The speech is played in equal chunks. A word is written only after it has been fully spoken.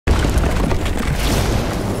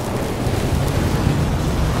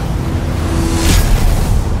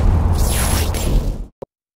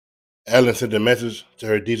Ellen sent a message to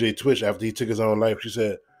her DJ Twitch after he took his own life. She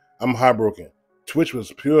said, "I'm heartbroken. Twitch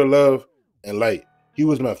was pure love and light. He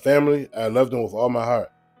was my family. I loved him with all my heart.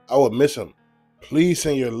 I would miss him. Please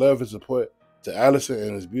send your love and support to Allison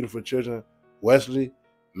and his beautiful children, Wesley,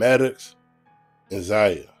 Maddox, and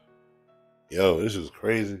Zaya." Yo, this is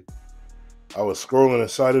crazy. I was scrolling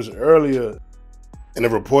and saw this earlier, and the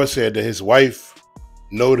report said that his wife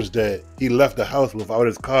noticed that he left the house without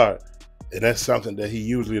his card, and that's something that he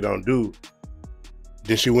usually don't do.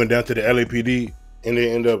 Then she went down to the LAPD, and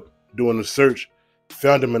they ended up doing a search,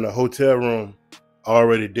 found him in a hotel room,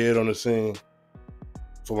 already dead on the scene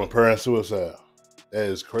from apparent suicide. That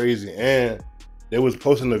is crazy. And they was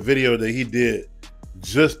posting a video that he did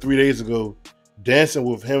just 3 days ago, dancing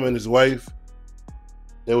with him and his wife.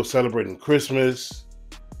 They were celebrating Christmas.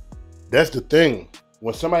 That's the thing.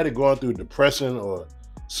 When somebody going through depression or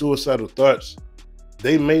suicidal thoughts,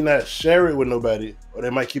 they may not share it with nobody, or they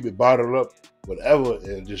might keep it bottled up, whatever,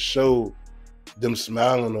 and just show them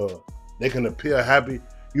smiling, or they can appear happy.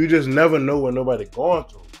 You just never know what nobody going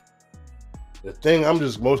through. The thing I'm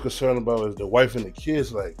just most concerned about is the wife and the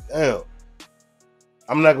kids. Like, damn.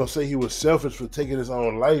 I'm not gonna say he was selfish for taking his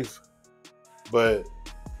own life, but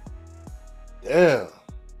damn,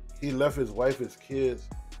 he left his wife, his kids.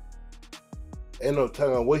 Ain't no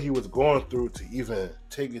telling what he was going through to even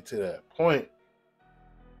take it to that point.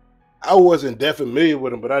 I wasn't that familiar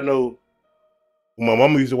with him, but I know when my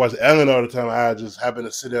mama used to watch Ellen all the time, I just happened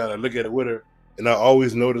to sit down and look at it with her, and I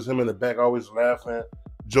always noticed him in the back, always laughing,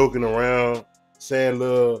 joking around, saying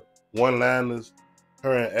little one-liners,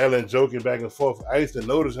 her and Ellen joking back and forth. I used to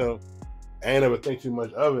notice him. I ain't never think too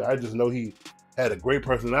much of it. I just know he had a great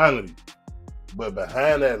personality. But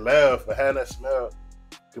behind that laugh, behind that smile,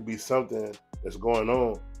 could be something that's going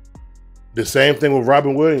on. The same thing with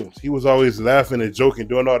Robin Williams. He was always laughing and joking,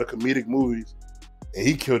 doing all the comedic movies, and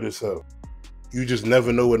he killed himself. You just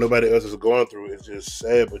never know what nobody else is going through. It's just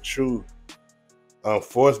sad but true.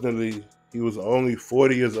 Unfortunately, he was only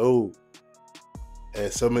 40 years old,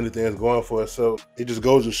 and so many things going for us. So it just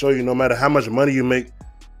goes to show you, no matter how much money you make,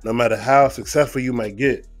 no matter how successful you might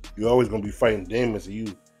get, you're always going to be fighting demons, and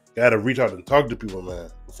you got to reach out and talk to people, man,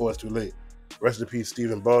 before it's too late. Rest in peace,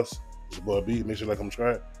 Stephen Boss. It's your boy B. Make sure you like and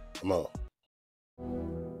subscribe. Come on.